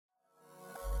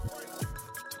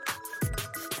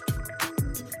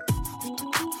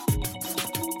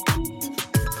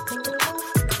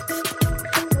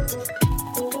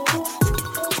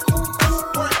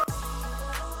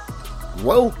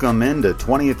Welcome into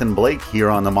 20th and Blake here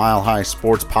on the Mile High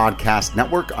Sports Podcast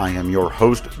Network. I am your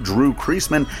host, Drew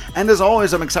Kreisman, and as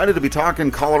always, I'm excited to be talking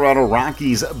Colorado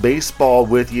Rockies baseball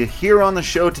with you here on the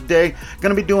show today.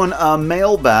 Going to be doing a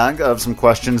mailbag of some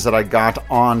questions that I got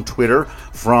on Twitter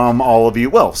from all of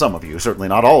you. Well, some of you, certainly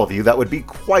not all of you. That would be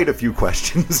quite a few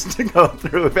questions to go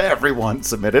through if everyone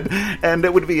submitted, and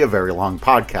it would be a very long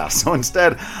podcast. So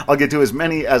instead, I'll get to as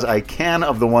many as I can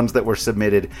of the ones that were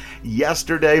submitted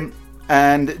yesterday.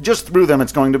 And just through them,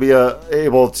 it's going to be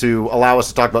able to allow us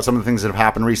to talk about some of the things that have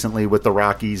happened recently with the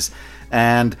Rockies.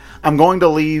 And I'm going to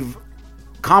leave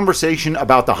conversation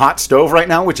about the hot stove right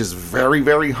now, which is very,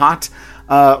 very hot,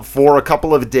 for a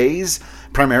couple of days,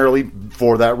 primarily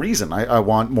for that reason. I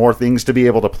want more things to be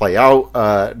able to play out,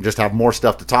 just have more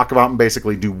stuff to talk about, and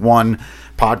basically do one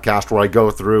podcast where I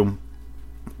go through.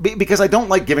 Because I don't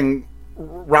like giving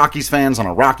Rockies fans on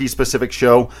a Rocky-specific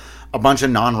show a bunch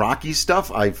of non-Rocky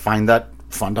stuff. I find that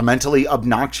fundamentally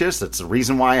obnoxious. That's the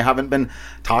reason why I haven't been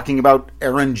talking about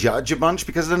Aaron Judge a bunch,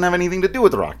 because it doesn't have anything to do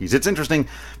with the Rockies. It's interesting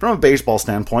from a baseball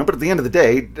standpoint, but at the end of the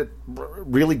day, a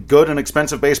really good and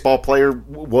expensive baseball player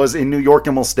was in New York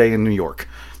and will stay in New York.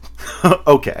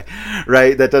 Okay,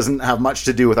 right? That doesn't have much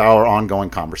to do with our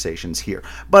ongoing conversations here.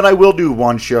 But I will do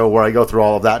one show where I go through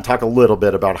all of that and talk a little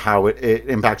bit about how it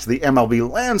impacts the MLB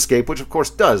landscape, which of course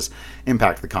does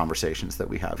impact the conversations that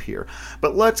we have here.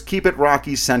 But let's keep it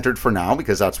Rockies-centered for now,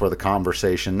 because that's where the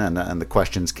conversation and the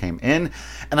questions came in.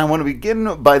 And I want to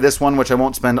begin by this one, which I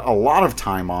won't spend a lot of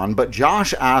time on, but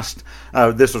Josh asked,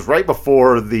 this was right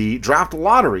before the draft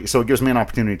lottery, so it gives me an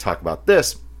opportunity to talk about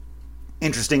this.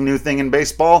 Interesting new thing in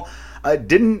baseball.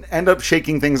 Didn't end up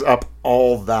shaking things up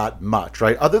all that much,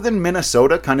 right? Other than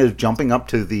Minnesota kind of jumping up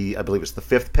to I believe it's the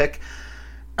 5th pick,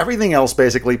 everything else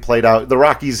basically played out. The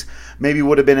Rockies maybe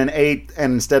would have been an 8th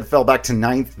and instead fell back to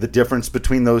 9th. The difference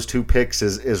between those two picks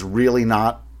is really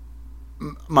not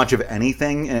much of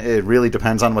anything. It really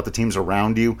depends on what the teams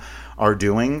around you are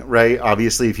doing, right?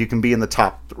 Obviously, if you can be in the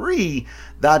top 3,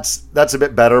 that's a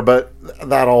bit better, but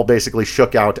that all basically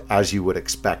shook out as you would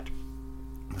expect.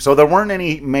 So there weren't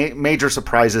any major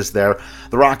surprises there.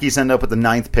 The Rockies end up with the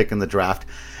 9th pick in the draft.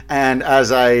 And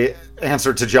as I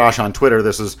answered to Josh on Twitter,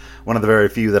 this was one of the very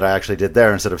few that I actually did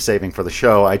there instead of saving for the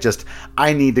show.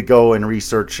 I need to go and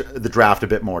research the draft a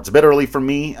bit more. It's a bit early for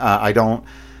me. I don't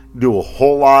do a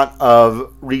whole lot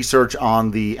of research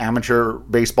on the amateur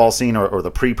baseball scene or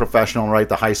the pre-professional, right?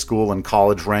 The high school and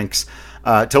college ranks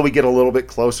till we get a little bit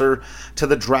closer to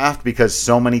the draft, because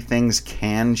so many things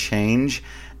can change.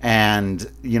 And,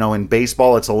 in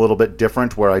baseball, it's a little bit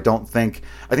different, where I think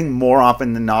more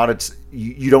often than not, it's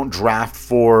you don't draft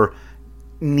for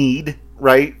need,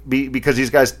 right? Because these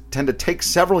guys tend to take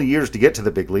several years to get to the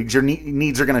big leagues. Your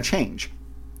needs are going to change.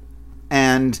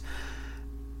 And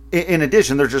in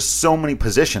addition, there's just so many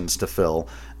positions to fill.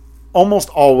 Almost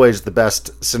always the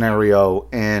best scenario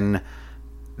in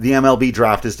the MLB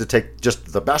draft is to take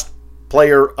just the best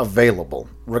player available,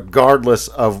 regardless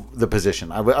of the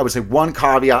position. I would say one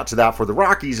caveat to that for the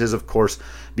Rockies is, of course,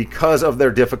 because of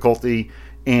their difficulty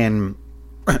in,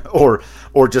 or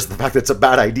just the fact that it's a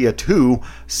bad idea to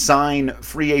sign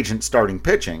free agent starting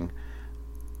pitching,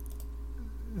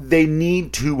 they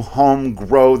need to home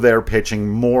grow their pitching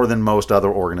more than most other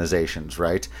organizations,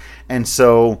 right? And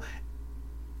so,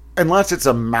 unless it's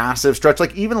a massive stretch,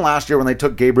 like even last year when they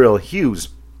took Gabriel Hughes,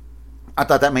 I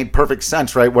thought that made perfect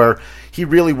sense, right? Where he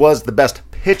really was the best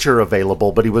pitcher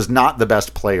available, but he was not the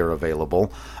best player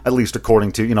available, at least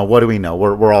according to, what do we know?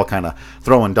 We're all kind of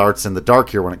throwing darts in the dark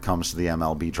here when it comes to the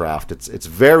MLB draft. It's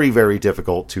very, very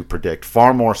difficult to predict,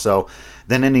 far more so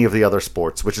than any of the other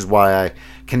sports, which is why I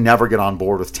can never get on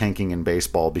board with tanking in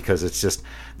baseball, because it's just,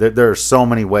 there are so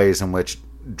many ways in which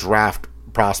draft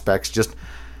prospects just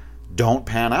don't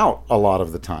pan out a lot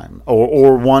of the time,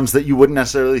 or ones that you wouldn't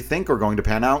necessarily think are going to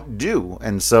pan out do.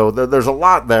 And so there's a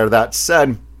lot there. That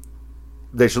said,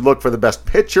 they should look for the best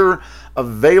pitcher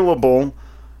available,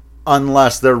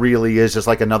 unless there really is just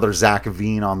like another Zach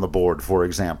Veen on the board, for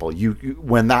example. You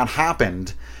when that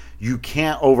happened, you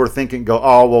can't overthink it and go,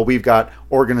 oh, well, we've got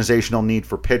organizational need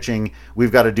for pitching,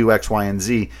 we've got to do X, Y, and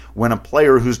Z. When a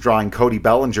player who's drawing Cody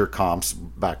Bellinger comps,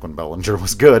 back when Bellinger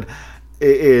was good,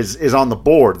 is on the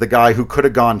board, the guy who could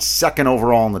have gone 2nd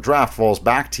overall in the draft falls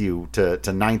back to you to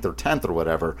 9th or 10th or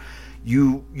whatever,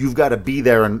 you've got to be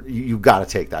there and you've got to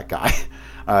take that guy.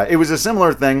 It was a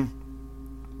similar thing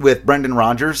with Brendan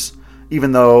Rodgers,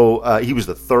 even though he was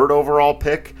the 3rd overall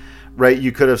pick, right?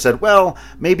 You could have said, well,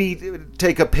 maybe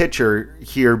take a pitcher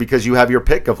here because you have your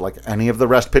pick of like any of the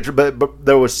rest pitcher. But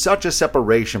there was such a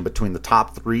separation between the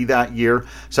top 3 that year,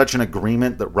 such an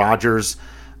agreement that Rodgers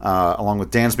along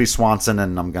with Dansby Swanson,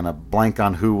 and I'm going to blank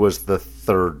on who was the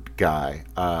third guy.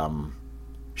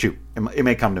 It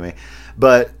may come to me.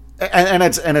 But and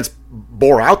it's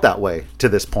bore out that way to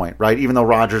this point, right? Even though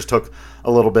Rogers took a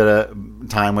little bit of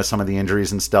time with some of the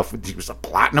injuries and stuff, he was a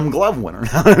Platinum Glove winner.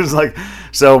 It was like,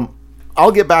 so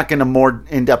I'll get back into more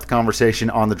in-depth conversation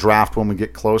on the draft when we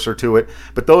get closer to it.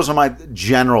 But those are my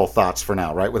general thoughts for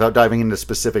now, right? Without diving into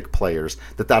specific players,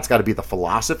 that's got to be the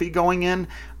philosophy going in.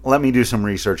 Let me do some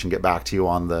research and get back to you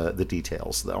on the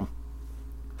details, though.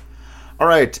 All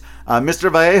right,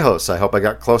 Mr. Vallejos, I hope I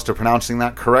got close to pronouncing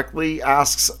that correctly,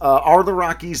 asks, are the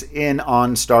Rockies in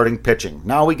on starting pitching?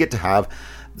 Now we get to have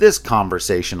this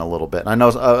conversation a little bit. I know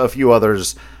a few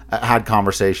others had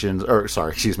questions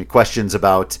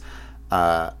about,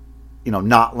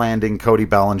 not landing Cody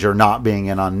Bellinger, not being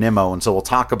in on Nimmo, and so we'll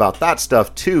talk about that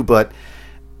stuff too, but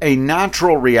a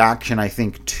natural reaction, I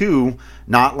think, to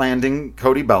not landing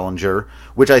Cody Bellinger,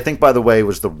 which I think, by the way,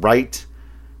 was the right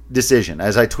decision.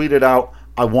 As I tweeted out,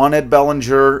 I wanted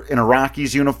Bellinger in a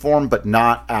Rockies uniform, but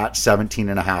not at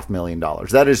 $17.5 million.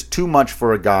 That is too much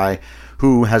for a guy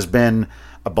who has been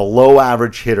a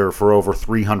below-average hitter for over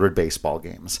 300 baseball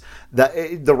games.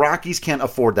 The Rockies can't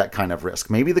afford that kind of risk.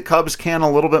 Maybe the Cubs can a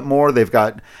little bit more. They've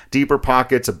got deeper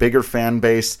pockets, a bigger fan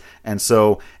base, and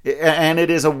it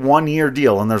is a one-year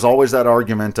deal, and there's always that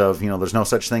argument of, there's no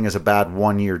such thing as a bad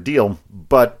one-year deal,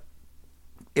 but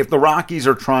if the Rockies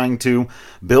are trying to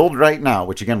build right now,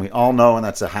 which again we all know, and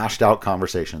that's a hashed out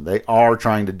conversation, they are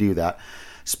trying to do that,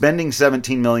 spending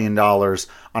 $17 million on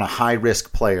a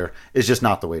high-risk player is just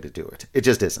not the way to do it. It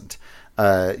just isn't.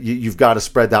 You've got to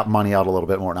spread that money out a little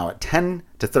bit more. Now at 10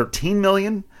 to 13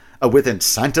 million, with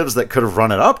incentives that could have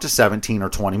run it up to 17 or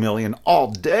 20 million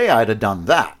all day, I'd have done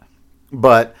that.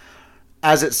 But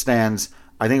as it stands,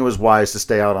 I think it was wise to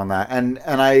stay out on that. And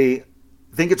I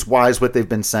think it's wise what they've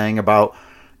been saying about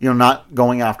not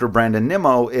going after Brandon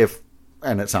Nimmo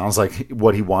and it sounds like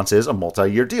what he wants is a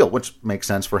multi-year deal, which makes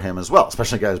sense for him as well,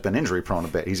 especially a guy who's been injury prone a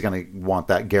bit. He's going to want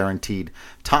that guaranteed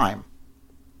time.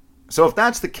 So if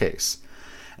that's the case,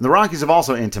 and the Rockies have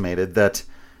also intimated that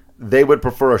they would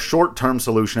prefer a short-term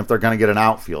solution if they're going to get an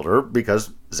outfielder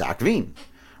because Zach Veen,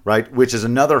 right? Which is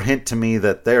another hint to me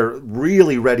that they're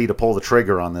really ready to pull the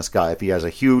trigger on this guy. If he has a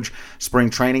huge spring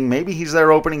training, maybe he's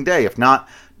there opening day. If not,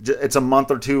 it's a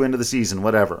month or two into the season,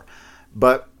 whatever.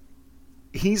 But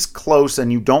he's close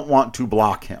and you don't want to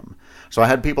block him. So I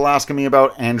had people asking me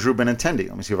about Andrew Benintendi.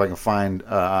 Let me see if I can find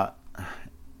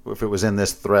if it was in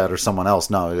this thread or someone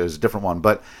else. No, it was a different one.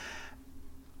 But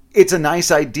it's a nice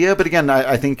idea. But again,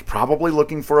 I think probably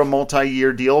looking for a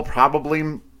multi-year deal,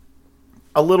 probably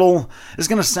a little, it's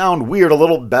going to sound weird, a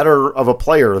little better of a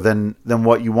player than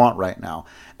what you want right now.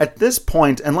 At this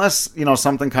point, unless,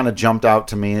 something kind of jumped out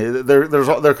to me,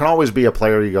 there can always be a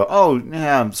player you go, oh,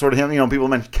 yeah, sort of him. People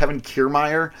mentioned Kevin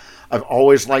Kiermaier. I've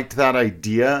always liked that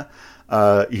idea.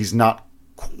 He's not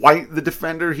quite the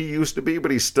defender he used to be, but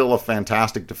he's still a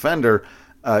fantastic defender.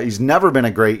 He's never been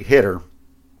a great hitter,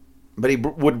 but he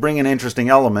would bring an interesting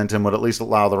element and would at least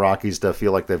allow the Rockies to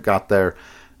feel like they've got their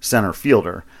center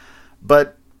fielder.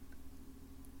 But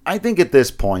I think at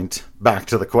this point, back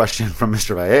to the question from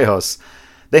Mr. Vallejos,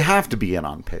 they have to be in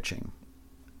on pitching.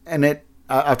 And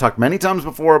I've talked many times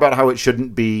before about how it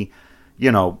shouldn't be,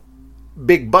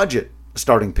 big budget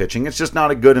starting pitching. It's just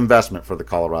not a good investment for the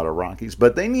Colorado Rockies.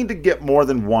 But they need to get more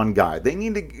than one guy. They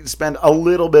need to spend a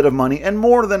little bit of money and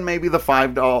more than maybe the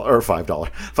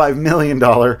 $5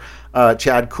 million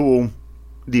Chad Kuhl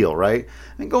deal, right?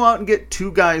 And go out and get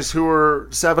two guys who are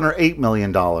 $7 or $8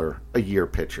 million a year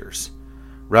pitchers,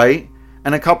 right?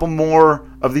 And a couple more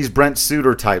of these Brent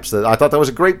Suter types that I thought that was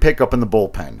a great pickup in the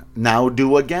bullpen. Now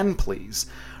do again, please,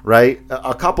 right?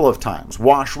 A couple of times.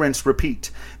 Wash, rinse,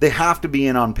 repeat. They have to be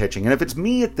in on pitching. And if it's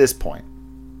me at this point,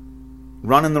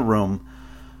 running the room,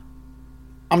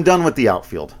 I'm done with the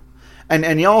outfield.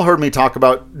 And y'all heard me talk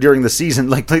about during the season,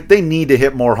 like they need to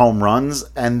hit more home runs,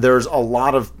 and there's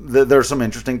some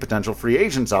interesting potential free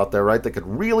agents out there, right, that could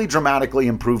really dramatically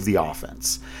improve the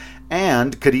offense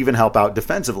and could even help out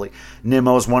defensively.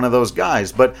 Nimmo's one of those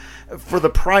guys, but for the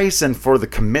price and for the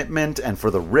commitment and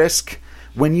for the risk,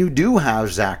 when you do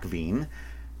have Zach Veen,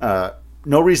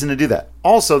 no reason to do that.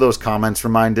 Also, those comments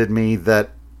reminded me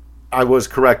that I was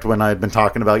correct when I had been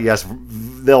talking about, yes,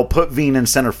 they'll put Veen in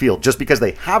center field. Just because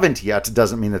they haven't yet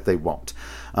doesn't mean that they won't.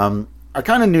 I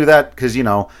kind of knew that because,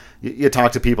 you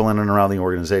talk to people in and around the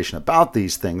organization about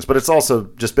these things, but it's also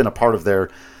just been a part of their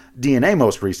DNA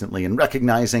most recently, and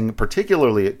recognizing,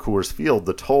 particularly at Coors Field,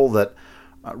 the toll that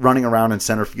running around in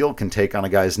center field can take on a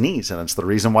guy's knees. And it's the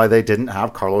reason why they didn't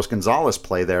have Carlos Gonzalez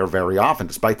play there very often,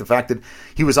 despite the fact that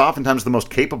he was oftentimes the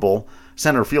most capable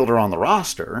center fielder on the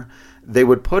roster. They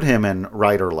would put him in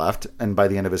right or left, and by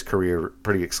the end of his career,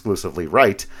 pretty exclusively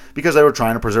right, because they were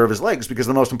trying to preserve his legs, because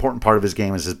the most important part of his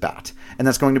game is his bat. And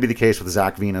that's going to be the case with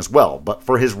Zach Veen as well. But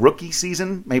for his rookie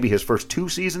season, maybe his first 2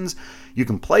 seasons, you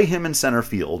can play him in center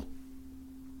field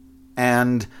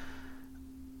and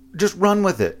just run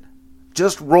with it.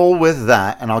 Just roll with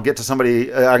that, and I'll get to somebody...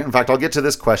 in fact, I'll get to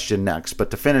this question next, but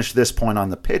to finish this point on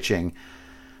the pitching,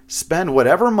 spend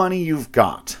whatever money you've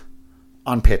got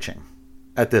on pitching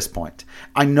at this point.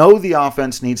 I know the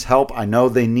offense needs help. I know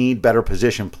they need better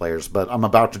position players, but I'm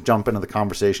about to jump into the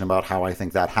conversation about how I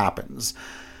think that happens.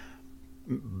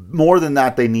 More than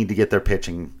that, they need to get their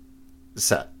pitching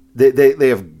set. They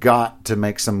have got to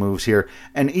make some moves here,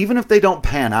 and even if they don't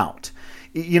pan out,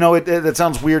 it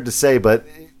sounds weird to say, but...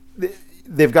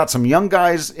 They've got some young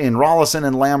guys in Rollison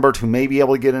and Lambert who may be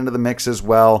able to get into the mix as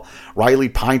well. Riley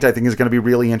Pint, I think, is going to be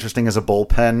really interesting as a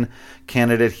bullpen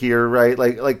candidate here, right?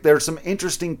 Like there's some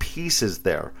interesting pieces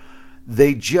there.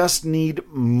 They just need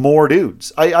more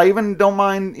dudes. I even don't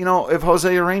mind, if Jose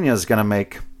Urena is going to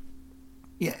make,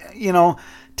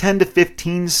 10 to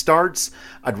 15 starts.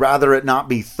 I'd rather it not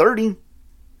be 30.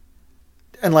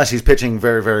 Unless he's pitching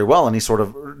very, very well and he sort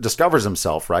of discovers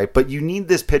himself, right? But you need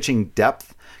this pitching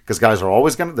depth because guys there's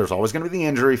always going to be the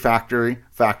injury factor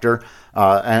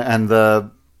and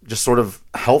the just sort of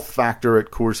health factor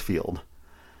at Coors Field.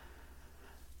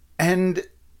 And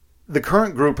the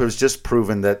current group has just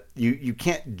proven that you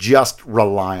can't just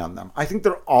rely on them. I think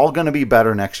they're all going to be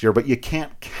better next year, but you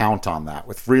can't count on that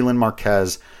with Freeland,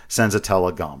 Marquez,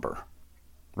 Senzatella, Gomber.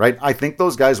 Right? I think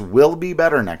those guys will be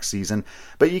better next season,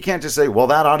 but you can't just say, well,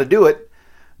 that ought to do it,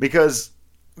 because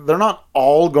they're not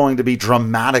all going to be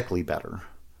dramatically better.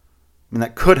 I mean,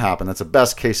 that could happen. That's a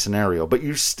best case scenario, but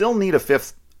you still need a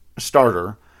 5th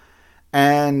starter,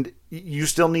 and you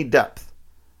still need depth.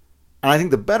 And I think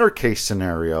the better case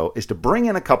scenario is to bring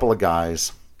in a couple of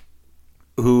guys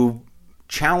who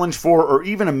challenge for, or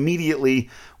even immediately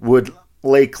would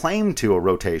lay claim to, a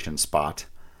rotation spot,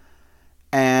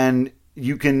 and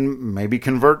you can maybe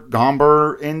convert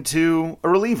Gomber into a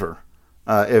reliever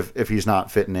if he's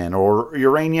not fitting in, or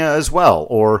Urena as well,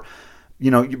 or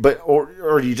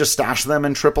or you just stash them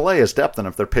in AAA as depth, and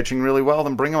if they're pitching really well,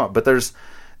 then bring them up. But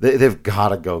they've got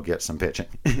to go get some pitching.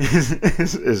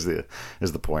 is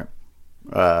the point.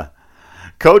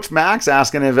 Coach Max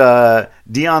asking if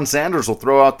Deion Sanders will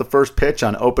throw out the first pitch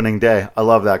on opening day. I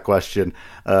love that question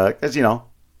because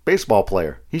baseball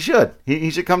player. He should. He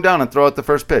should come down and throw out the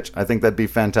first pitch. I think that'd be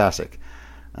fantastic.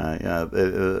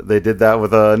 They did that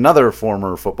with another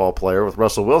former football player, with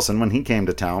Russell Wilson, when he came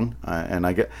to town, and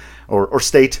I get or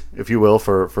state, if you will,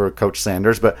 for Coach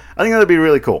Sanders. But I think that'd be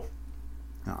really cool.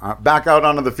 Back out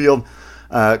onto the field,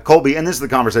 Colby, and this is the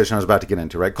conversation I was about to get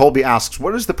into, right? Colby asks,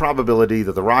 what is the probability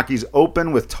that the Rockies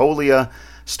open with Tolia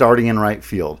starting in right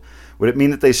field? Would it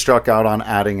mean that they struck out on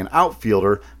adding an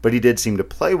outfielder, but he did seem to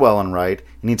play well in right?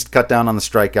 He needs to cut down on the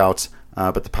strikeouts,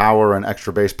 but the power and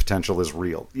extra base potential is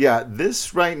real. Yeah,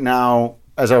 this right now,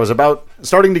 as I was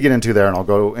starting to get into there, and I'll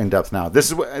go in depth now,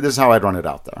 this is how I'd run it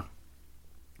out there.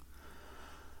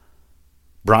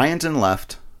 Bryant in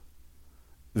left,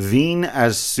 Veen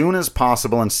as soon as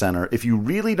possible in center. If you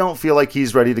really don't feel like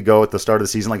he's ready to go at the start of the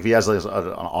season, like if he has an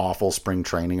awful spring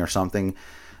training or something,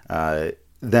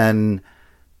 then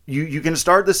you can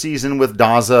start the season with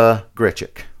Daza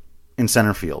Grichuk in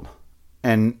center field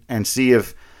and see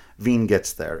if Veen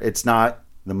gets there. It's not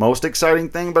the most exciting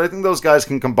thing, but I think those guys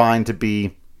can combine to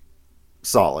be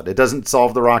solid. It doesn't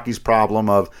solve the Rockies' problem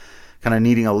of kind of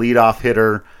needing a leadoff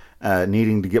hitter,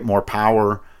 needing to get more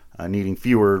power, needing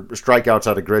fewer strikeouts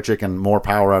out of Grichuk and more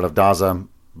power out of Daza.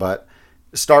 But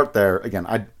start there.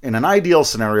 Again, in an ideal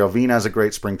scenario, Veen has a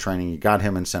great spring training. You got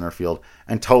him in center field,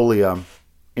 and Tolia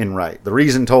in right. The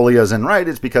reason Tolia is in right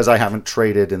is because I haven't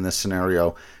traded in this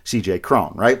scenario CJ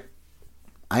Cron, right?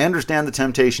 I understand the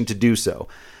temptation to do so.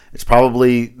 It's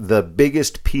probably the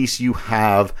biggest piece you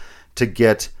have to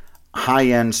get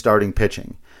high-end starting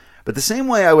pitching. But the same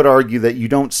way I would argue that you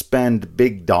don't spend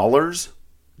big dollars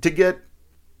to get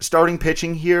starting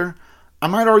pitching here, I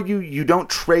might argue you don't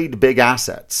trade big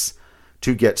assets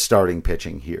to get starting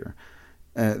pitching here.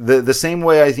 The same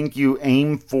way I think you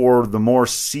aim for the more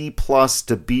C plus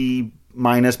to B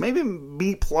minus, maybe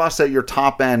B plus at your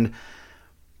top end,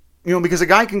 because a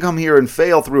guy can come here and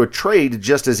fail through a trade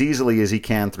just as easily as he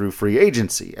can through free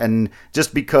agency. And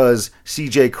just because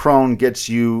CJ Cron gets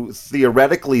you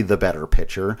theoretically the better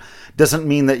pitcher doesn't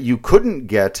mean that you couldn't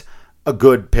get a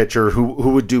good pitcher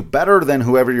who would do better than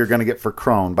whoever you're going to get for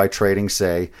Cron by trading,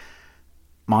 say,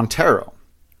 Montero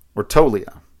or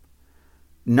Tolia.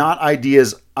 Not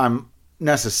ideas I'm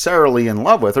necessarily in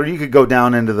love with. Or you could go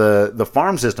down into the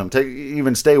farm system.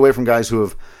 Even stay away from guys who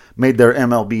have made their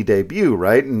MLB debut,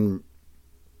 right? And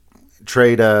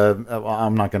trade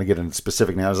I'm not going to get into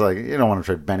specific names. I was like, you don't want to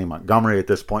trade Benny Montgomery at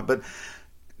this point, but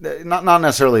not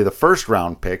necessarily the first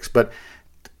round picks, but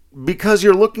because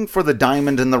you're looking for the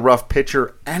diamond in the rough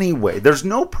pitcher anyway. There's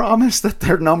no promise that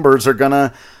their numbers are going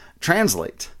to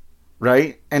translate,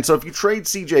 right? And so if you trade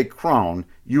CJ Cron,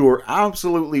 you are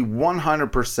absolutely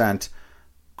 100%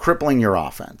 crippling your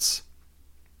offense.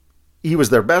 He was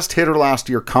their best hitter last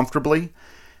year comfortably,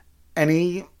 and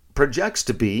he projects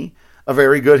to be a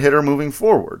very good hitter moving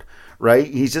forward, right?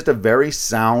 He's just a very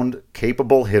sound,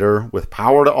 capable hitter with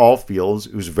power to all fields,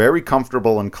 who's very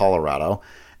comfortable in Colorado,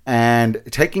 and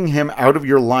taking him out of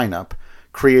your lineup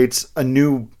creates a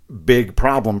new big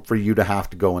problem for you to have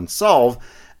to go and solve.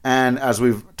 And as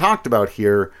we've talked about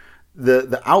here,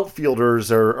 the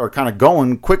outfielders are kind of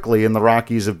going quickly, and the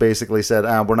Rockies have basically said,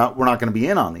 we're not going to be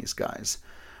in on these guys,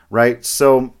 right?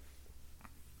 So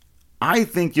I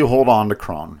think you hold on to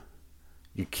Cron.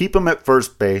 You keep him at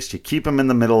first base, you keep him in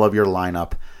the middle of your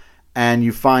lineup, and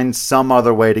you find some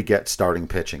other way to get starting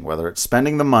pitching, whether it's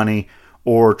spending the money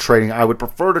or trading. I would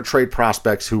prefer to trade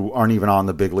prospects who aren't even on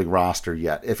the big league roster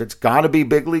yet. If it's got to be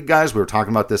big league guys, we were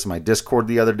talking about this in my Discord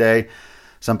the other day.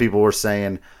 Some people were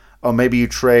saying, oh, maybe you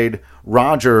trade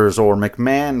Rogers or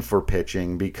McMahon for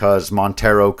pitching because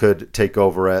Montero could take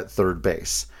over at third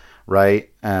base, right?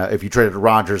 If you traded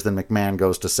Rogers, then McMahon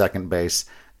goes to second base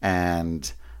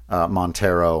and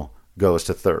Montero goes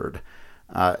to third.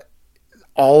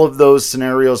 All of those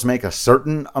scenarios make a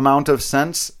certain amount of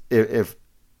sense. If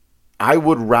I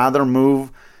would rather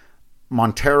move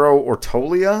Montero or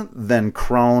Tolia than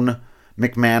Cron,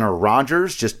 McMahon, or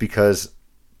Rogers, just because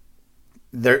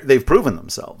they've proven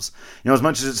themselves. As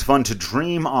much as it's fun to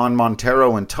dream on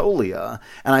Montero and Tolia,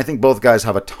 and I think both guys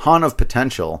have a ton of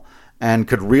potential and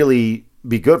could really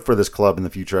be good for this club in the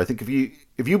future. I think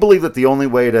if you believe that the only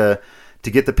way to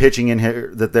get the pitching in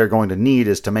here that they're going to need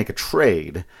is to make a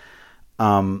trade,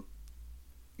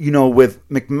 with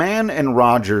McMahon and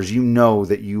Rogers,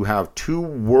 that you have two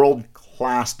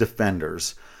world-class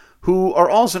defenders who are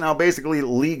also now basically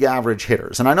league average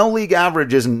hitters. And I know league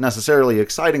average isn't necessarily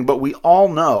exciting, but we all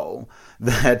know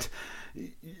that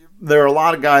there are a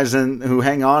lot of guys who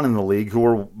hang on in the league who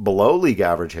are below league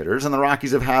average hitters, and the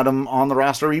Rockies have had them on the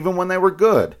roster even when they were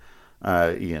good.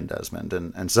 Ian Desmond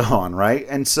and so on, right?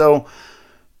 And so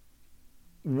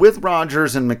with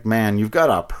Rogers and McMahon, you've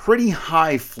got a pretty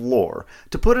high floor.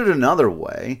 To put it another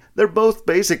way, they're both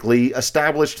basically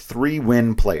established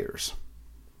 3-win players.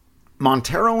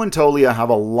 Montero and Tolia have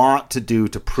a lot to do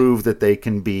to prove that they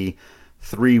can be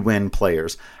 3-win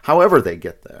players, however they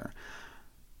get there.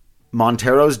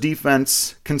 Montero's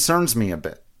defense concerns me a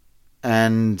bit.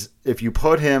 And if you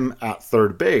put him at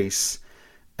third base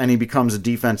and he becomes a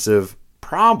defensive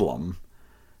problem,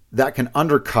 that can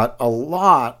undercut a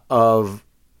lot of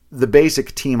the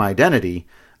basic team identity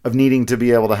of needing to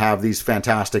be able to have these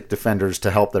fantastic defenders to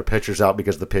help their pitchers out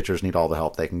because the pitchers need all the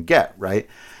help they can get, right?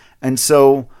 And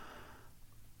so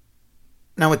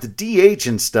now with the DH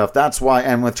and stuff, that's why,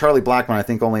 and with Charlie Blackmon, I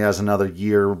think only has another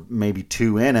year, maybe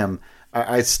 2 in him,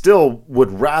 I still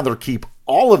would rather keep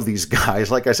all of these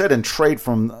guys, like I said, and trade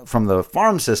from the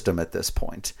farm system at this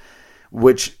point,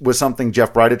 which was something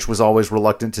Jeff Bridich was always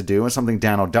reluctant to do and something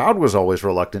Dan O'Dowd was always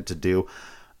reluctant to do.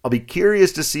 I'll be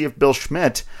curious to see if Bill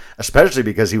Schmidt, especially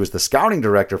because he was the scouting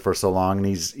director for so long, and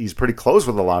he's pretty close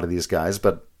with a lot of these guys,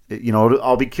 but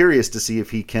I'll be curious to see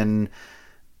if he can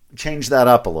change that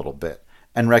up a little bit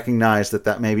and recognize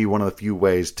that may be one of the few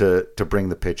ways to bring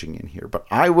the pitching in here. But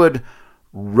I would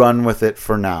run with it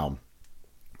for now.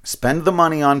 Spend the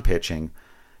money on pitching.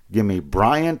 Give me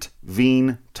Bryant,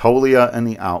 Veen, Tolia in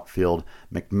the outfield,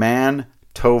 McMahon,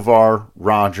 Tovar,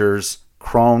 Rogers,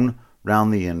 Cron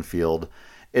round the infield.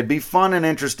 It'd be fun and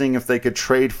interesting if they could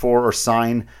trade for or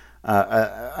sign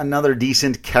another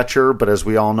decent catcher, but as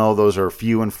we all know, those are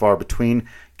few and far between.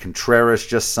 Contreras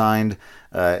just signed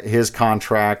his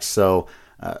contract, so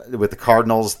with the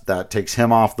Cardinals, that takes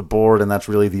him off the board, and that's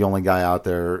really the only guy out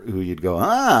there who you'd go,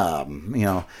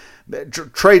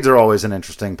 trades are always an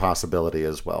interesting possibility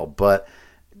as well. But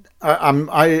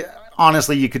I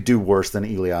honestly, you could do worse than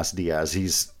Elias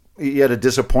Diaz. He had a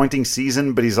disappointing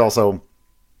season, but he's also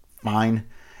fine.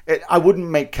 I wouldn't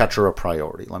make catcher a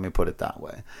priority. Let me put it that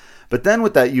way. But then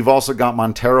with that, you've also got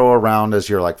Montero around as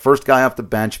your like first guy off the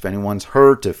bench. If anyone's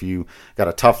hurt, if you got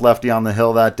a tough lefty on the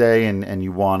hill that day and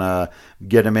you want to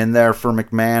get him in there for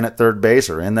McMahon at third base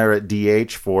or in there at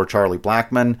DH for Charlie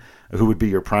Blackmon, who would be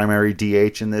your primary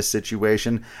DH in this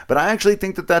situation. But I actually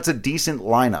think that that's a decent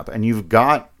lineup. And you've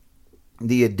got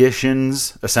the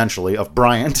additions, essentially, of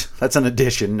Bryant. That's an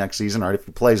addition next season, right, if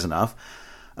he plays enough.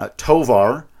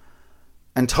 Tovar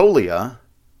and Tolia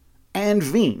and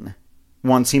Veen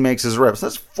once he makes his reps.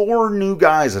 That's 4 new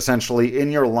guys, essentially,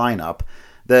 in your lineup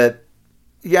that,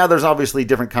 yeah, there's obviously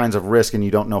different kinds of risk, and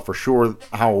you don't know for sure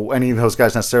how any of those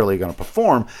guys necessarily are going to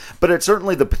perform, but it's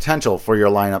certainly the potential for your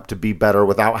lineup to be better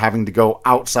without having to go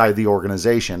outside the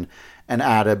organization and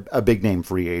add a big-name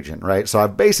free agent, right? So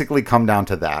I've basically come down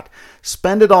to that.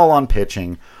 Spend it all on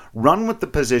pitching, run with the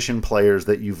position players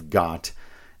that you've got,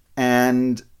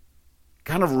 and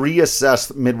kind of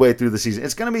reassess midway through the season.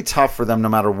 It's going to be tough for them no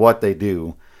matter what they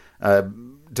do.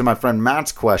 To my friend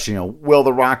Matt's question, will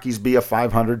the Rockies be a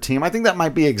 500 team? I think that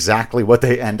might be exactly what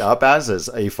they end up as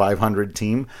a 500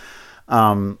 team.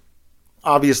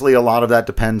 Obviously, a lot of that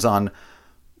depends on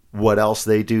what else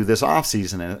they do this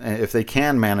offseason, and if they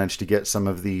can manage to get some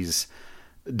of these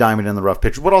diamond in the rough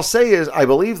pitchers. What I'll say is I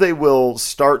believe they will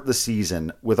start the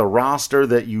season with a roster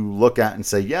that you look at and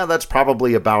say, yeah, that's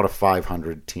probably about a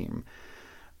 500 team.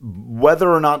 Whether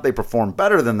or not they perform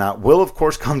better than that will, of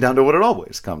course, come down to what it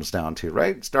always comes down to,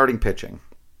 right? Starting pitching.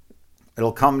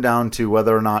 It'll come down to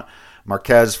whether or not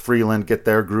Marquez, Freeland get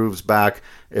their grooves back,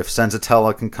 if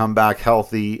Senzatella can come back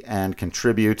healthy and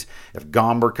contribute, if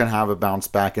Gomber can have a bounce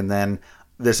back, and then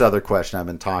this other question I've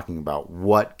been talking about,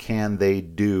 what can they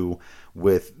do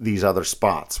with these other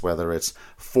spots, whether it's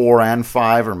 4 and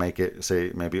 5 or make it,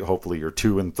 say, maybe hopefully you're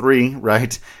 2 and 3,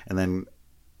 right? And then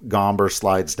Gomber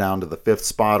slides down to the 5th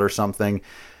spot or something.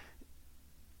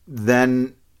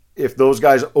 Then if those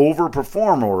guys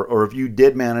overperform or if you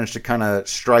did manage to kind of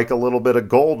strike a little bit of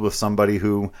gold with somebody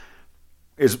who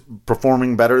is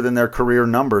performing better than their career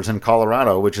numbers in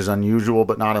Colorado, which is unusual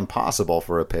but not impossible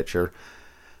for a pitcher,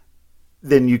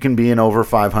 then you can be an over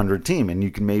 500 team and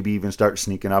you can maybe even start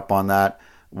sneaking up on that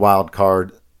wild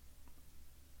card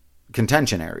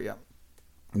contention area.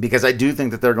 Because I do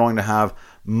think that they're going to have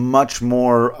much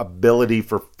more ability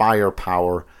for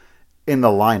firepower in the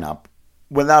lineup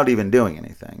without even doing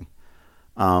anything.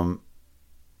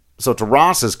 So to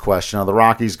Ross's question, are the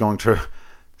Rockies going to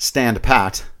stand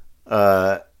pat?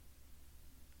 I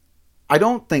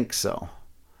don't think so.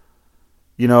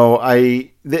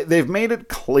 They've made it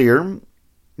clear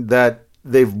that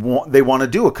they want to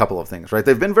do a couple of things, right?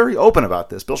 They've been very open about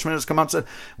this. Bill Schmidt has come out and said,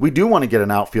 we do want to get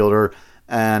an outfielder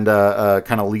and a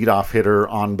kind of leadoff hitter,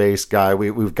 on-base guy.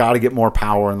 We've got to get more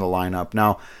power in the lineup.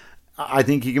 Now, I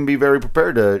think he can be very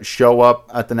prepared to show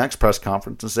up at the next press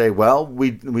conference and say, well,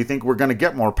 we think we're going to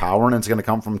get more power, and it's going to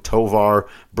come from Tovar,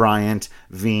 Bryant,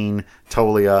 Veen,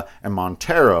 Tolia, and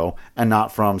Montero, and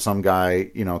not from some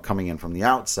guy, coming in from the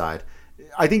outside.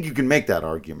 I think you can make that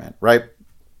argument, right?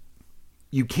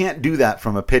 You can't do that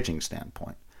from a pitching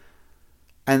standpoint.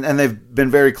 And they've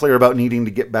been very clear about needing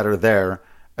to get better there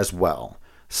as well.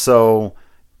 So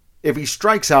if he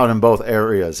strikes out in both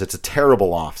areas, it's a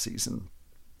terrible offseason.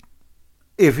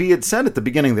 If he had said at the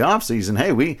beginning of the offseason,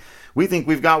 hey, we think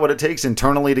we've got what it takes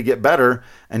internally to get better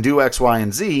and do X, Y,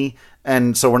 and Z,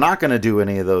 and so we're not going to do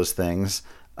any of those things,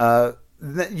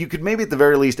 you could maybe at the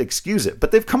very least excuse it.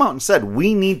 But they've come out and said,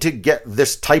 we need to get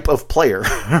this type of player,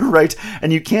 right?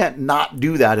 And you can't not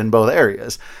do that in both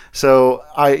areas. So,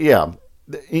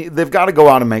 they've got to go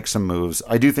out and make some moves.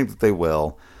 I do think that they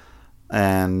will.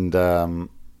 And,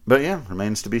 but yeah,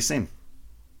 remains to be seen.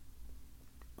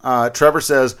 Trevor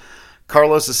says,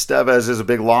 Carlos Estevez is a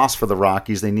big loss for the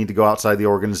Rockies. They need to go outside the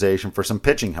organization for some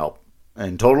pitching help.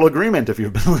 In total agreement, if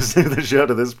you've been listening to the show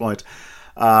to this point.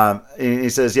 He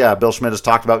says, yeah, Bill Schmidt has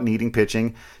talked about needing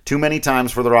pitching too many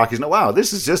times for the Rockies. No, wow,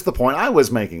 this is just the point I was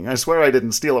making. I swear I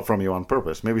didn't steal it from you on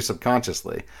purpose, maybe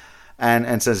subconsciously.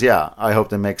 And says, yeah, I hope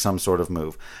they make some sort of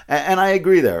move. And I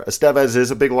agree there. Estevez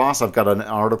is a big loss. I've got an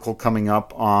article coming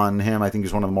up on him. I think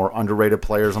he's one of the more underrated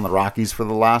players on the Rockies for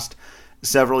the last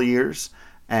several years.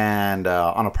 And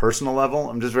on a personal level,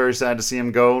 I'm just very sad to see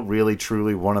him go. Really,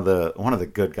 truly one of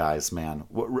the good guys, man.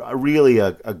 Really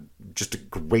just a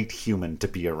great human to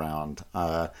be around.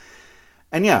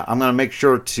 And yeah, I'm going to make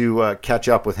sure to catch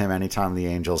up with him anytime the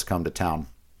Angels come to town.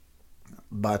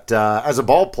 But as a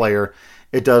ball player,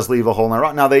 it does leave a hole in the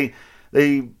rock. Now, they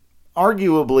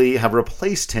arguably have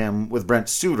replaced him with Brent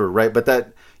Suter, right? But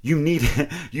that you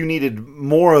needed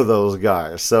more of those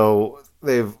guys. So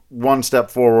they've one step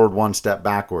forward, one step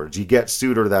backwards. You get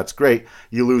Suter, that's great.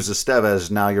 You lose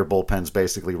Estevez, now your bullpen's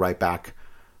basically right back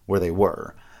where they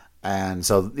were. And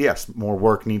so, yes, more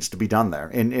work needs to be done there.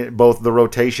 In both the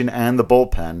rotation and the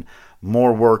bullpen,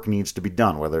 more work needs to be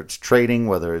done, whether it's trading,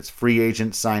 whether it's free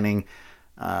agent signing.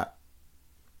 I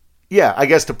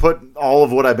guess to put all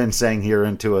of what I've been saying here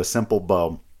into a simple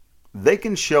bow, they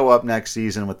can show up next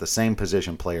season with the same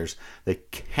position players. They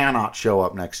cannot show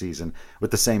up next season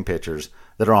with the same pitchers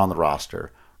that are on the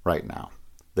roster right now.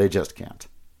 They just can't.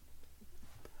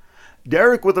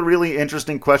 Derek with a really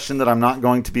interesting question that I'm not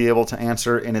going to be able to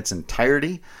answer in its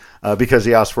entirety because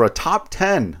he asked for a top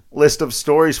 10 list of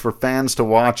stories for fans to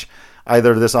watch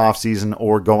either this offseason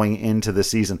or going into the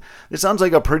season. This sounds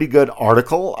like a pretty good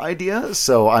article idea,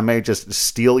 so I may just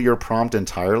steal your prompt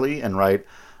entirely and write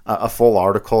a full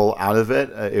article out of it.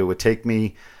 It would take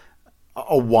me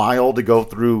a while to go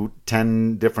through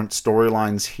 10 different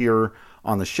storylines here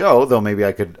on the show, though maybe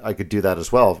I could do that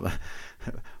as well.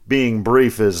 Being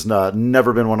brief has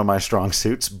never been one of my strong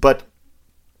suits, but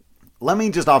let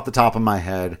me just off the top of my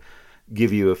head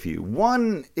give you a few.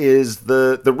 One is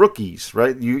the rookies,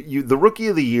 right? The rookie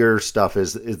of the year stuff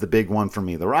is the big one for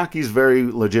me. The Rockies very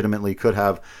legitimately could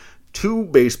have two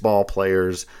baseball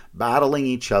players battling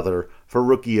each other for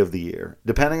rookie of the year,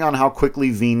 depending on how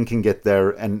quickly Veen can get there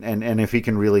and if he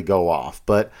can really go off.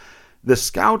 But the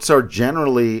scouts are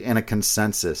generally in a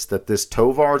consensus that this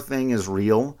Tovar thing is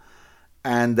real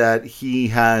and that he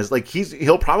has,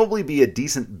 he'll probably be a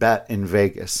decent bet in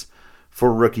Vegas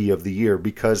for rookie of the year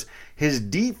because his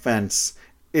defense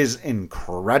is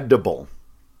incredible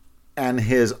and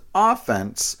his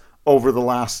offense over the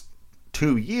last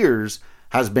 2 years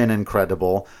has been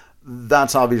incredible.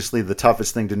 That's obviously the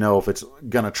toughest thing to know if it's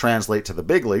going to translate to the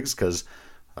big leagues because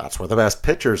that's where the best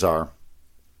pitchers are.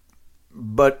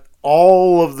 But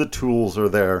all of the tools are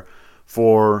there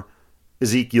for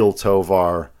Ezequiel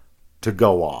Tovar to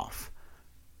go off.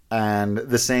 And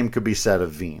the same could be said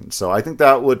of Veen. So I think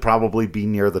that would probably be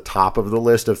near the top of the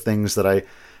list of things that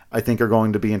I think are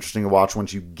going to be interesting to watch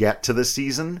once you get to the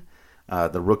season,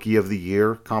 the Rookie of the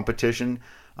Year competition.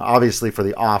 Obviously, for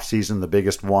the offseason, the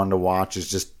biggest one to watch is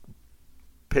just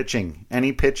pitching.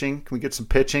 Any pitching? Can we get some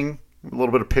pitching? A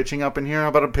little bit of pitching up in here? How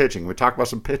about a pitching? We talk about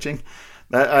some pitching?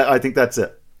 I think that's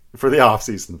it for the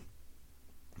offseason.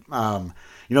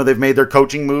 They've made their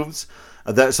coaching moves.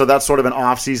 So that's sort of an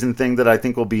off-season thing that I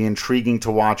think will be intriguing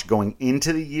to watch going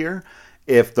into the year.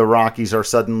 If the Rockies are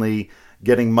suddenly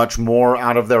getting much more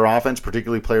out of their offense,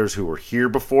 particularly players who were here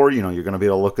before, you're going to be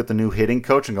able to look at the new hitting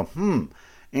coach and go,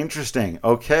 interesting.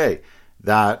 Okay,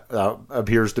 that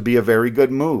appears to be a very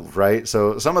good move, right?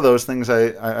 So some of those things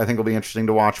I think will be interesting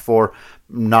to watch for.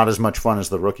 Not as much fun as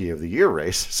the Rookie of the Year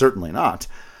race, certainly not.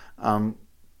 A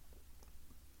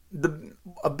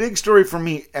big story for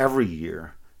me every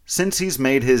year, since he's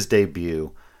made his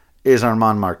debut, is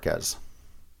Arman Marquez.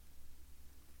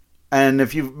 And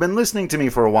if you've been listening to me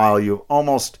for a while, you've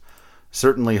almost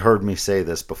certainly heard me say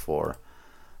this before.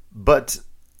 But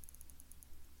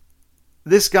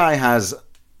this guy has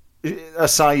a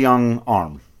Cy Young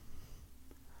arm.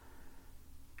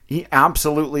 He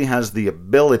absolutely has the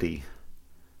ability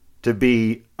to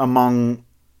be among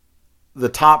the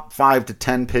top 5 to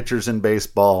 10 pitchers in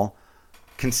baseball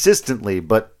consistently,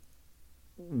 but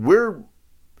we're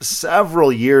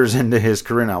several years into his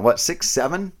career now. 6,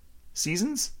 7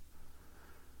 seasons?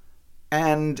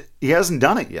 And he hasn't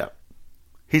done it yet.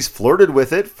 He's flirted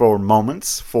with it for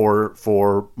moments,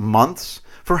 for months,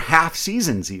 for half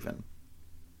seasons even.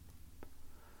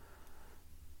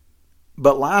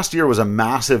 But last year was a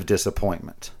massive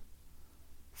disappointment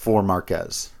for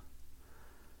Marquez.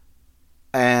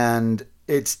 And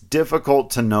it's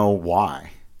difficult to know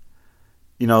why.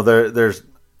 There's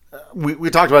we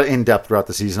talked about it in depth throughout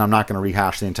the season. I'm not going to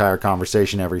rehash the entire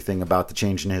conversation, everything about the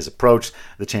change in his approach,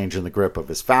 the change in the grip of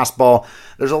his fastball.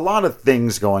 There's a lot of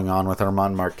things going on with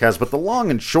Arman Marquez, but the long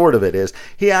and short of it is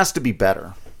he has to be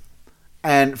better.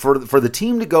 And for the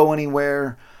team to go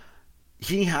anywhere,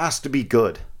 he has to be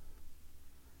good.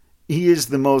 He is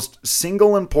the most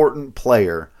single important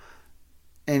player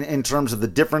in terms of the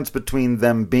difference between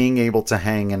them being able to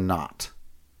hang and not.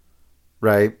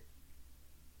 Right?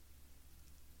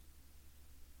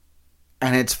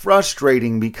 And it's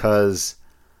frustrating because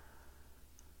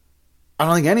I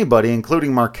don't think anybody,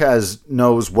 including Marquez,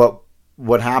 knows what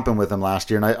happened with him last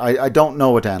year. And I don't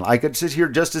know what to handle. I could sit here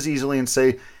just as easily and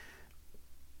say,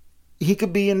 this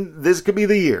could be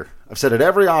the year. I've said it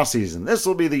every offseason. This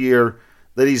will be the year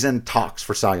that he's in talks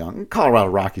for Cy Young.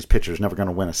 Colorado Rockies pitcher is never going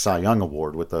to win a Cy Young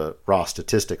award with the raw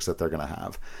statistics that they're going to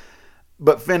have.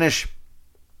 But finish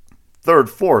third,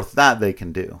 fourth, that they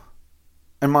can do.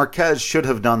 And Marquez should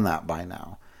have done that by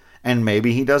now. And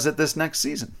maybe he does it this next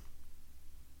season.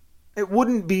 It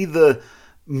wouldn't be the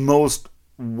most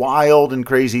wild and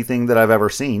crazy thing that I've ever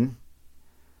seen.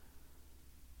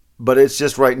 But it's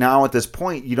just right now at this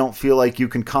point, you don't feel like you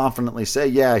can confidently say,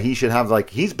 yeah, he should have, like,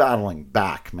 he's battling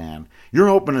back, man. You're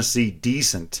hoping to see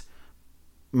decent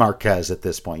Marquez at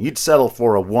this point. You'd settle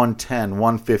for a 110,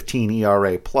 115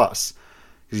 ERA plus.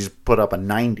 He's put up a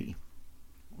 90,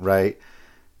 right?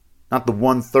 Not the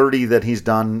 130 that he's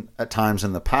done at times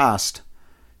in the past,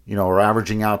 or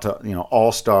averaging out to,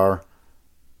 all-star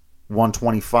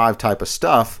 125 type of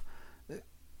stuff.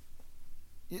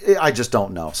 I just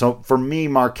don't know. So for me,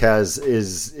 Marquez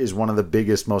is one of the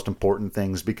biggest, most important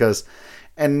things because,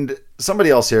 and somebody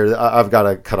else here, I've got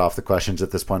to cut off the questions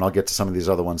at this point. I'll get to some of these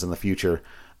other ones in the future.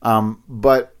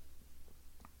 But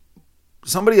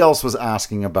somebody else was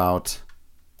asking about,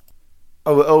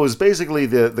 it was basically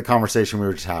the conversation we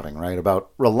were just having, right?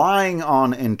 About relying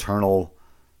on internal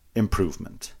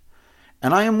improvement.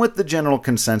 And I am with the general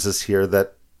consensus here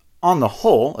that on the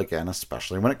whole, again,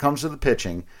 especially when it comes to the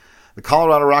pitching, the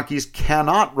Colorado Rockies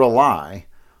cannot rely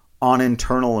on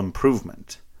internal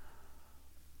improvement.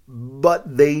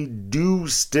 But they do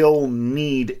still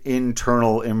need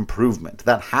internal improvement.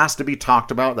 That has to be talked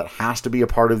about. That has to be a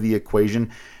part of the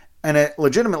equation. And it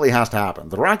legitimately has to happen.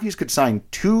 The Rockies could sign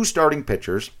 2 starting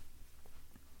pitchers.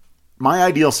 My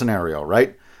ideal scenario,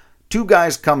 right? 2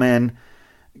 guys come in,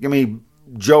 give me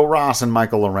Joe Ross and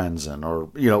Michael Lorenzen, or,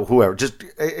 whoever. Just,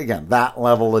 again, that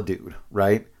level of dude,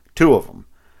 right? 2 of them.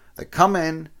 They come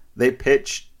in, they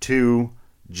pitch to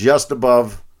just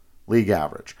above league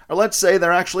average. Or let's say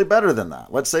they're actually better than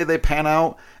that. Let's say they pan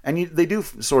out and they do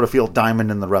sort of feel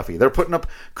diamond in the roughy. They're putting up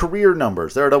career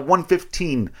numbers. They're at a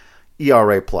 115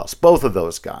 ERA plus. Both of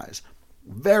those guys.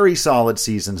 Very solid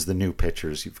seasons, the new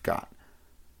pitchers you've got.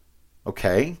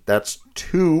 Okay, that's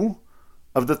 2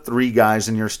 of the 3 guys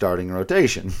in your starting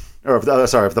rotation. Or, of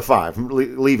the 5.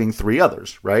 Leaving 3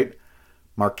 others, right?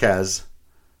 Marquez,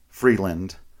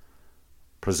 Freeland,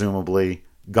 presumably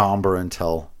Gomber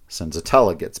until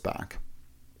Senzatella gets back.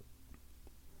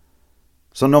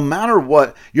 So no matter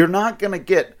what, you're not going to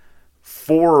get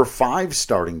 4 or 5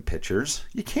 starting pitchers.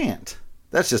 You can't.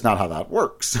 That's just not how that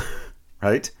works,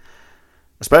 right?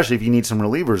 Especially if you need some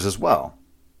relievers as well.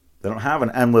 They don't have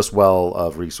an endless well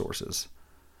of resources.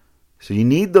 So you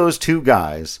need those 2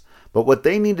 guys, but what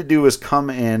they need to do is come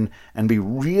in and be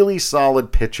really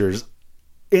solid pitchers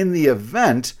in the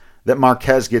event that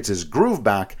Marquez gets his groove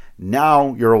back.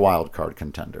 Now you're a wild card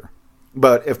contender.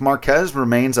 But if Marquez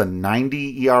remains a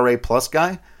 90 ERA plus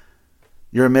guy,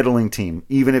 you're a middling team,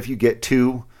 even if you get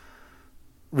 2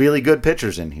 really good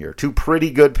pitchers in here, 2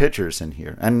 pretty good pitchers in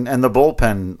here, and the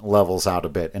bullpen levels out a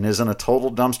bit and isn't a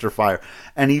total dumpster fire.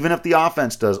 And even if the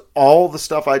offense does all the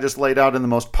stuff I just laid out in the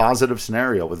most positive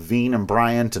scenario with Veen and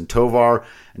Bryant and Tovar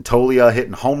and Tolia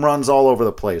hitting home runs all over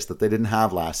the place that they didn't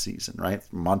have last season, right?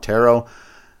 Montero,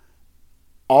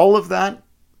 all of that,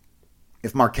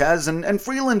 if Marquez and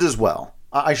Freeland as well,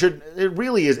 it's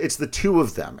the 2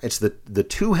 of them. It's the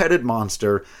 2-headed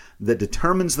monster that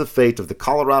determines the fate of the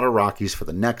Colorado Rockies for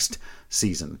the next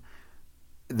season.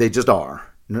 They just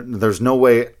are. There's no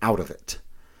way out of it.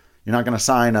 You're not going to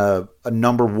sign a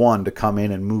number 1 to come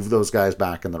in and move those guys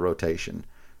back in the rotation.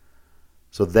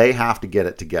 So they have to get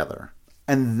it together.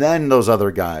 And then those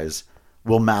other guys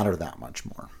will matter that much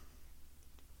more.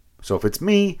 So if it's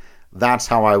me, that's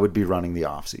how I would be running the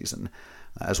offseason.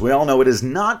 As we all know, it is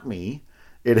not me.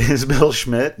 It is Bill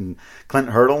Schmidt and Clint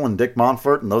Hurdle and Dick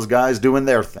Monfort and those guys doing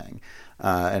their thing.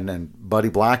 And Buddy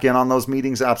Black in on those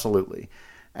meetings, absolutely.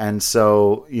 And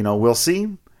so, we'll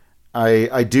see.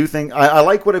 I do think, I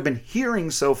like what I've been hearing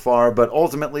so far, but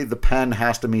ultimately the pen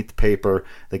has to meet the paper.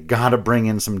 They got to bring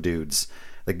in some dudes.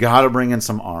 They got to bring in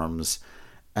some arms.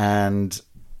 And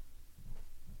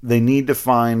they need to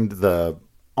find the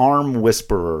arm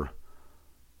whisperer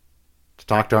to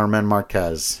talk to Armen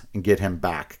Marquez and get him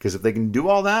back. Because if they can do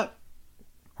all that,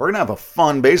 we're going to have a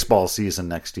fun baseball season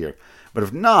next year. But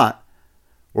if not,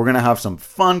 we're going to have some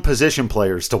fun position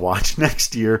players to watch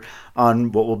next year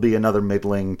on what will be another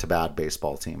middling to bad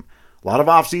baseball team. A lot of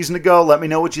offseason to go. Let me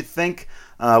know what you think.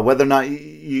 Whether or not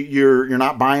you're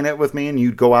not buying it with me and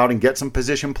you go out and get some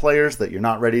position players, that you're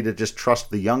not ready to just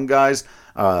trust the young guys.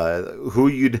 Who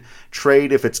you'd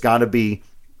trade if it's got to be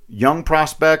young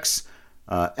prospects,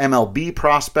 MLB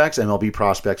prospects. MLB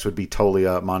prospects would be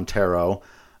Tolia, Montero.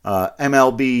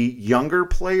 MLB younger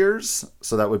players,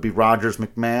 so that would be Rogers,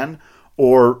 McMahon,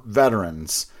 or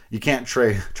veterans. You can't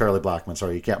trade Charlie Blackmon,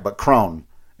 sorry, you can't, but Crone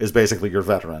is basically your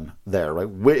veteran there, right?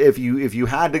 If you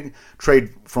had to trade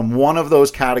from one of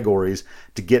those categories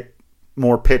to get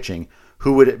more pitching,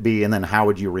 who would it be, and then how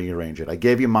would you rearrange it? I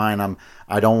gave you mine.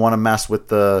 I don't want to mess with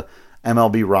the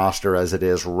MLB roster as it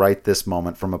is right this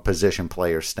moment from a position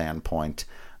player standpoint.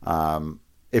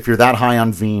 If you're that high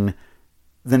on Veen,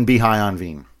 then be high on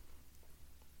Veen.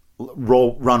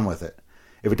 Run with it.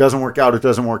 If it doesn't work out, it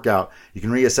doesn't work out. You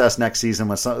can reassess next season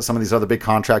when some of these other big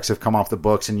contracts have come off the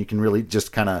books, and you can really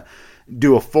just kind of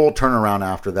do a full turnaround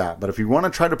after that. But if you want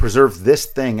to try to preserve this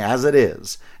thing as it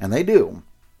is, and they do,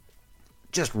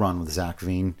 just run with Zach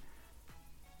Veen.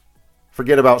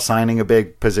 Forget about signing a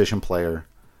big position player.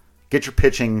 Get your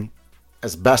pitching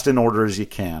as best in order as you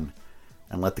can,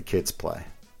 and let the kids play.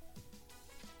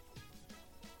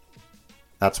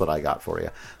 That's what I got for you.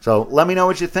 So let me know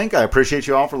what you think. I appreciate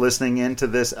you all for listening into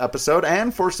this episode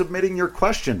and for submitting your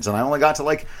questions. And I only got to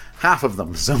like half of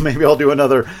them. So maybe I'll do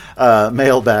another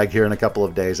mailbag here in a couple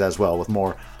of days as well with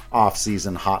more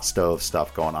off-season hot stove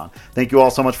stuff going on. Thank you all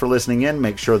so much for listening in.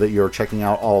 Make sure that you're checking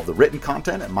out all of the written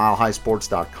content at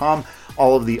milehighsports.com,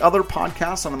 all of the other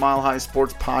podcasts on the Mile High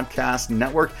Sports Podcast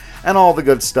Network, and all the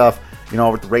good stuff,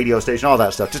 with the radio station, all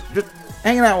that stuff. Just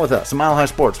hanging out with us, Mile High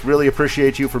Sports. Really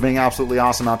appreciate you for being absolutely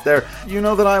awesome out there. You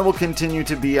know that I will continue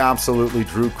to be absolutely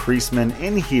Drew Creasman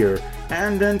in here.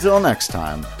 And until next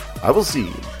time, I will see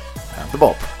you at the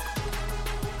ballpark.